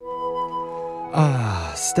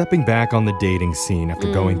Stepping back on the dating scene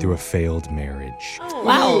after going through a failed marriage.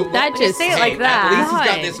 Wow, that just say it like that. At least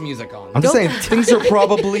he's got this music on. I'm just saying, things are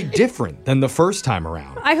probably different than the first time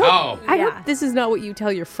around. I hope this is not what you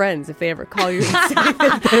tell your friends if they ever call you and say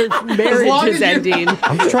that their marriage is ending.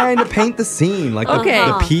 I'm trying to paint the scene. Like,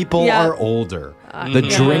 the people are older. The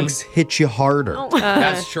drinks hit you harder.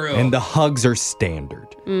 That's true. And the hugs are standard.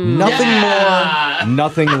 Nothing more,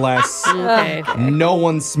 nothing less. No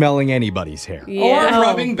one's smelling anybody's hair. Or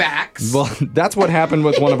rubbing backs. Well, that's what happened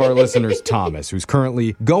with one of our listeners, Thomas, who's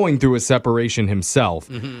currently going through a separation himself.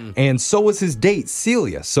 And so was his date,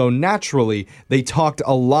 Cecelia. So naturally, they talked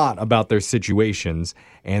a lot about their situations.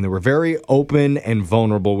 And they were very open and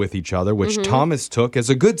vulnerable with each other, which Thomas took as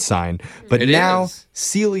a good sign. But now,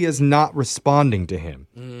 Celia's not responding to him,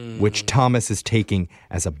 which Thomas is taking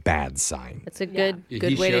as a bad sign. That's a good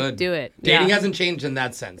way to do it. Dating hasn't changed in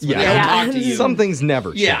that sense. When they don't talk to you. Some things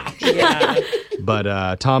never change.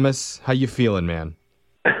 But Thomas, how you feeling, man?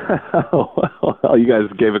 Well, you guys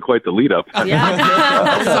gave it quite the lead up.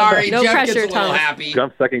 Sorry, no Jeff pressure, gets a little Thomas. happy.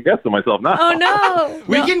 I'm second guessing myself now. Oh, no.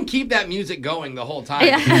 We can keep that music going the whole time.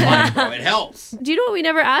 It helps. Do you know what we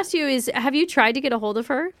never asked you is, have you tried to get a hold of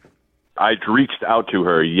her? I reached out to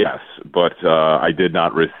her, yes, but I did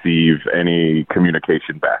not receive any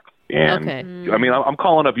communication back. And I mean, I'm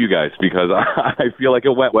calling up you guys because I feel like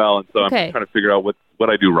it went well, and so I'm trying to figure out what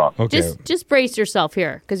I do wrong. Just brace yourself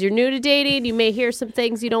here, because you're new to dating. You may hear some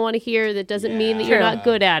things you don't want to hear. That doesn't mean that you're not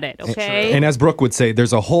good at it, okay? And as Brooke would say,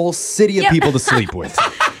 there's a whole city of people to sleep with.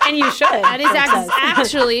 And you should. That is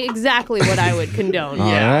actually exactly what I would condone. All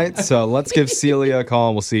right, so let's give Celia a call,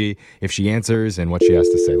 and we'll see if she answers and what she has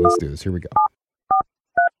to say. Let's do this. Here we go.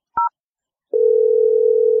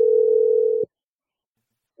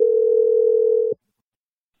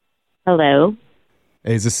 Hello.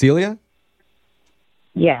 Hey, is this Celia?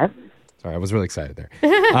 Yes. Sorry, I was really excited there.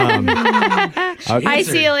 Hi,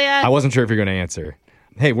 Celia. I wasn't sure if you're going to answer.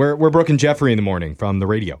 Hey, we're Brooke and Jeffrey in the morning from the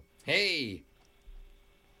radio. Hey.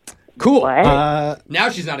 Cool. Now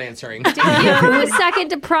she's not answering. Give you a second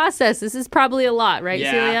to process. This is probably a lot, right,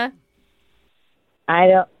 Celia? I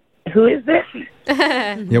don't. Who is this?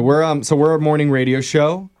 Yeah, we're a morning radio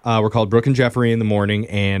show. We're called Brooke and Jeffrey in the morning,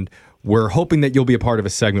 and we're hoping that you'll be a part of a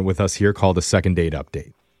segment with us here called the Second Date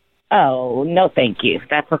Update. Oh, no, thank you.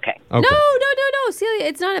 That's okay. No, Celia,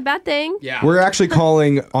 it's not a bad thing. Yeah. We're actually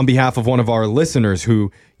calling on behalf of one of our listeners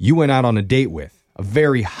who you went out on a date with. A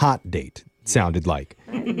very hot date, it sounded like.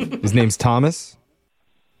 His name's Thomas.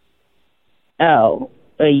 Oh,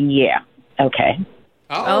 yeah. Okay.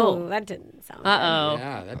 Oh, that didn't sound good.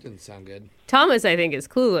 Yeah, that didn't sound good. Thomas, I think, is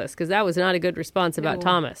clueless, because that was not a good response about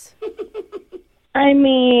Thomas. I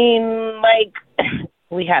mean,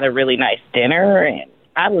 we had a really nice dinner, and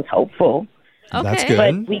I was hopeful. Okay. That's good.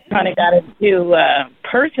 But we kind of got into a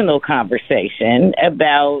personal conversation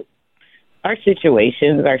about our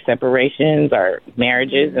situations, our separations, our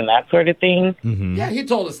marriages, and that sort of thing. Mm-hmm. Yeah, he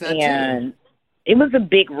told us that, and it was a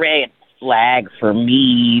big red flag for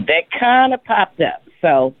me that kind of popped up.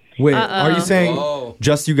 So, wait, are you saying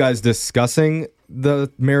just you guys discussing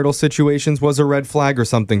the marital situations was a red flag, or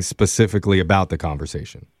something specifically about the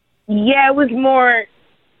conversation? Yeah, it was more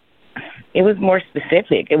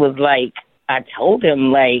specific. It was like, I told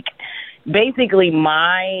him, like, basically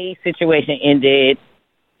my situation ended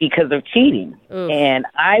because of cheating. Oof. And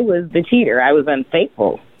I was the cheater. I was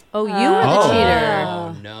unfaithful. Oh, you were the cheater.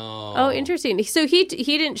 Oh, no. Oh, interesting. So he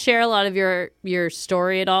didn't share a lot of your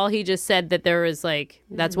story at all. He just said that there was, like,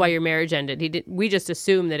 that's why your marriage ended. We just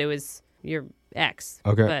assumed that it was your ex.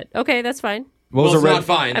 Okay. But okay, that's fine. It's not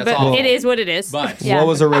fine. That's all. It is what it is. But what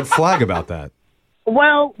was a red flag about that?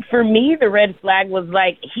 Well, for me, the red flag was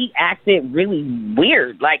like he acted really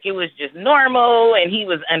weird. Like it was just normal, and he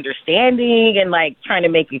was understanding and like trying to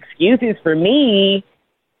make excuses for me.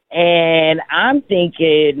 And I'm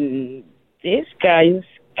thinking, this guy's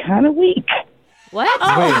kind of weak. What?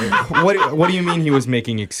 Wait, what do you mean he was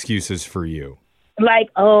making excuses for you? Like,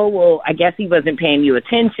 oh, well, I guess he wasn't paying you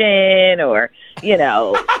attention, or, you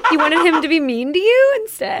know. You wanted him to be mean to you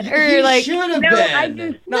instead? Or he like, should have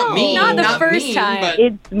been. Not mean. Not the first mean, time. But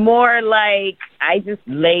It's more like I just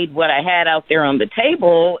laid what I had out there on the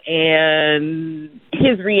table, and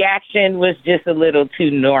his reaction was just a little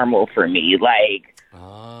too normal for me. Like,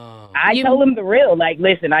 I told him the real, like,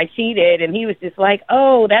 listen, I cheated, and he was just like,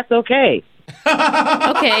 oh, that's okay.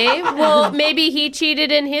 Okay, well, maybe he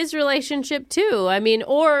cheated in his relationship too. I mean,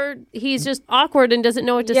 or he's just awkward and doesn't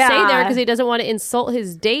know what to say there because he doesn't want to insult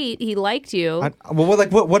his date. He liked you.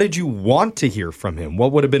 What did you want to hear from him?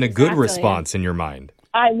 What would have been a good response in your mind?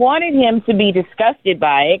 I wanted him to be disgusted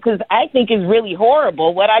by it because I think it's really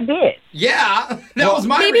horrible what I did. Yeah, that was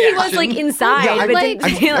my maybe reaction. he was like inside.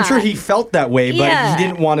 Yeah, I'm sure he felt that way, but he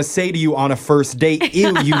didn't want to say to you on a first date,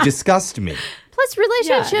 ew, you disgust me. Plus,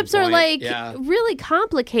 relationships are like really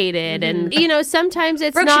complicated, and sometimes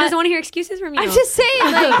it's Brooke, not. She doesn't want to hear excuses from you. I'm just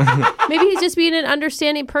saying, like maybe he's just being an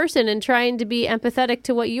understanding person and trying to be empathetic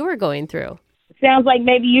to what you were going through. Sounds like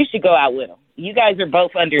maybe you should go out with him. You guys are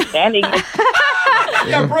both understanding.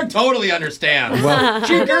 Yeah, Brooke totally understands. Well,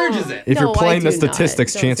 she encourages it. If you're playing the I do not.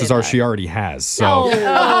 statistics, Don't chances say are that. she already has. So. No,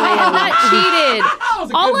 I have not cheated.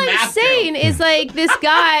 was a All good I'm math saying joke. is like this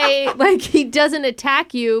guy, like he doesn't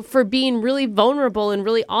attack you for being really vulnerable and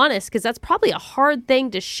really honest, because that's probably a hard thing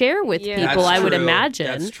to share with people, That's I would true. imagine.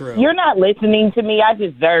 That's true. You're not listening to me. I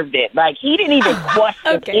deserved it. Like, he didn't even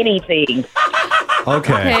question anything.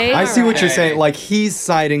 Okay. I see what you're Okay. saying. Like, he's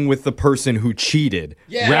siding with the person who cheated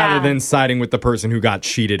rather than siding with the person who got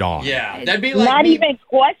cheated on. Yeah, that'd be like Not me. even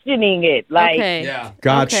questioning it. Like, Okay. Yeah.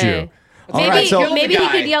 Got Okay. you. Maybe, All right, so Kill the maybe he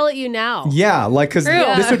guy. could yell at you now. yeah, like because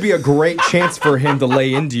this would be a great chance for him to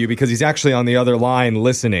lay into you because he's actually on the other line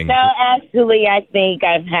listening. no, actually, I think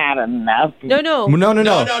I've had enough. No. No, No, you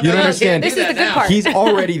don't understand. This is the good part. He's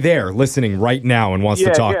already there listening right now and wants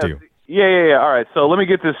to talk to you. Yeah. All right, so let me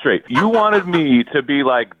get this straight. You wanted me to be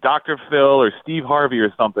like Dr. Phil or Steve Harvey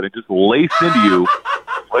or something and just lace into you.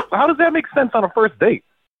 Like, how does that make sense on a first date?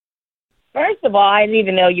 First of all, I didn't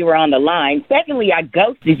even know you were on the line. Secondly, I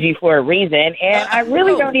ghosted you for a reason, and I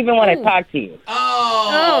really don't even want to talk to you.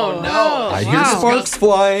 Oh, no. I hear sparks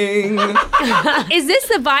flying. Is this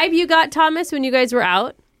the vibe you got, Thomas, when you guys were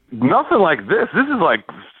out? Nothing like this. This is like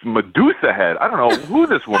Medusa head. I don't know who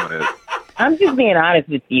this woman is. I'm just being honest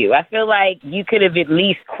with you. I feel like you could have at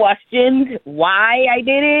least questioned why I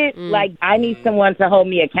did it. Like, I need someone to hold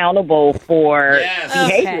me accountable for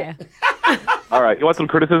behavior. All right, you want some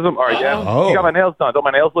criticism? All right, yeah. Oh. You got my nails done. Don't my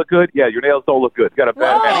nails look good? Yeah, your nails don't look good. You got a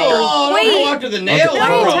bad manicure. Oh, Wait. don't go after the nails, Why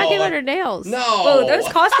are you bro. talking about her nails? No. Oh, those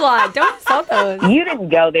cost a lot. Don't insult those. You didn't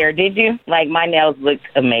go there, did you? Like, my nails looked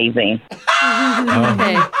amazing.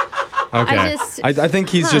 Okay. Okay. I think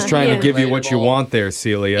he's just trying to give you what you Relatable. want there,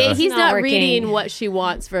 Celia. He's not not working. reading what she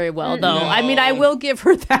wants very well, though. No. I mean, I will give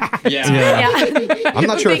her that. Yeah. I'm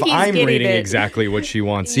not sure if think he's I'm getting reading it. exactly what she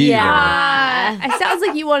wants either. It sounds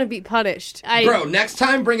like you want to be punished. Bro, next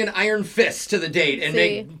time bring an iron fist to the date and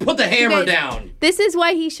See? put the hammer You guys- down. This is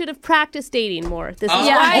why he should have practiced dating more. This is Oh,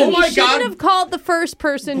 why oh he my shouldn't God. have called the first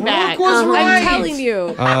person back. was right. I'm telling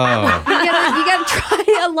you. Oh. You gotta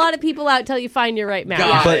try a lot of people out till you find your right match.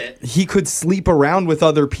 Got But it. he could sleep around with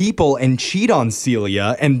other people and cheat on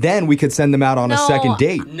Celia, and then we could send them out on a No. second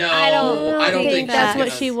date. No, I don't think that's she's what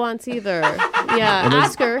gonna- she wants either. Yeah,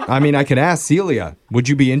 ask her. I mean, I could ask Celia. Would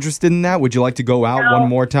you be interested in that? Would you like to go out one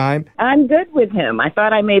more time? I'm good with him. I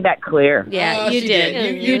thought I made that clear. Yeah, you she did.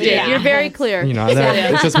 did. You You did. did. You're very clear. You know,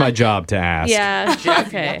 it's just my job to ask. Yeah. You have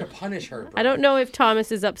Okay. to punish her, bro. I don't know if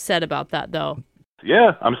Thomas is upset about that though.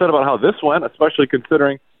 Yeah, I'm upset about how this went, especially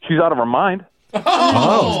considering she's out of her mind.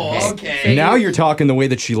 Oh, okay. Now you're talking the way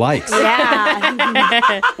that she likes.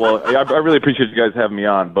 Yeah. Well, I really appreciate you guys having me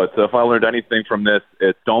on, but if I learned anything from this,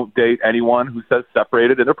 it's don't date anyone who says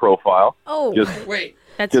separated in their profile. Oh. Just Wait.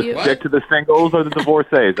 That's just you. What? stick to the singles or the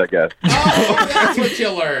divorcees, I guess. Oh, that's what you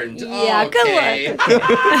learned. Yeah, good Okay.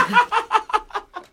 luck.